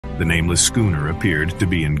The nameless schooner appeared to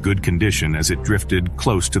be in good condition as it drifted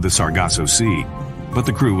close to the Sargasso Sea, but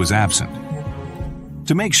the crew was absent.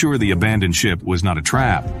 To make sure the abandoned ship was not a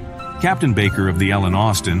trap, Captain Baker of the Ellen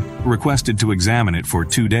Austin requested to examine it for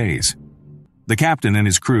 2 days. The captain and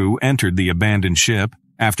his crew entered the abandoned ship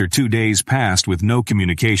after 2 days passed with no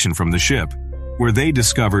communication from the ship, where they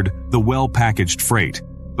discovered the well-packaged freight,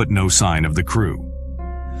 but no sign of the crew.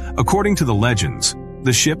 According to the legends,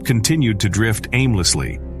 the ship continued to drift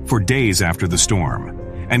aimlessly for days after the storm,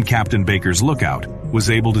 and Captain Baker's lookout was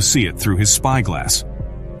able to see it through his spyglass.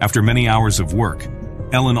 After many hours of work,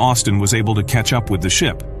 Ellen Austin was able to catch up with the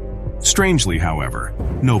ship. Strangely, however,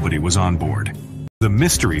 nobody was on board. The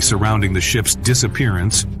mystery surrounding the ship's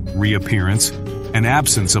disappearance, reappearance, and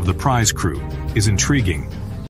absence of the prize crew is intriguing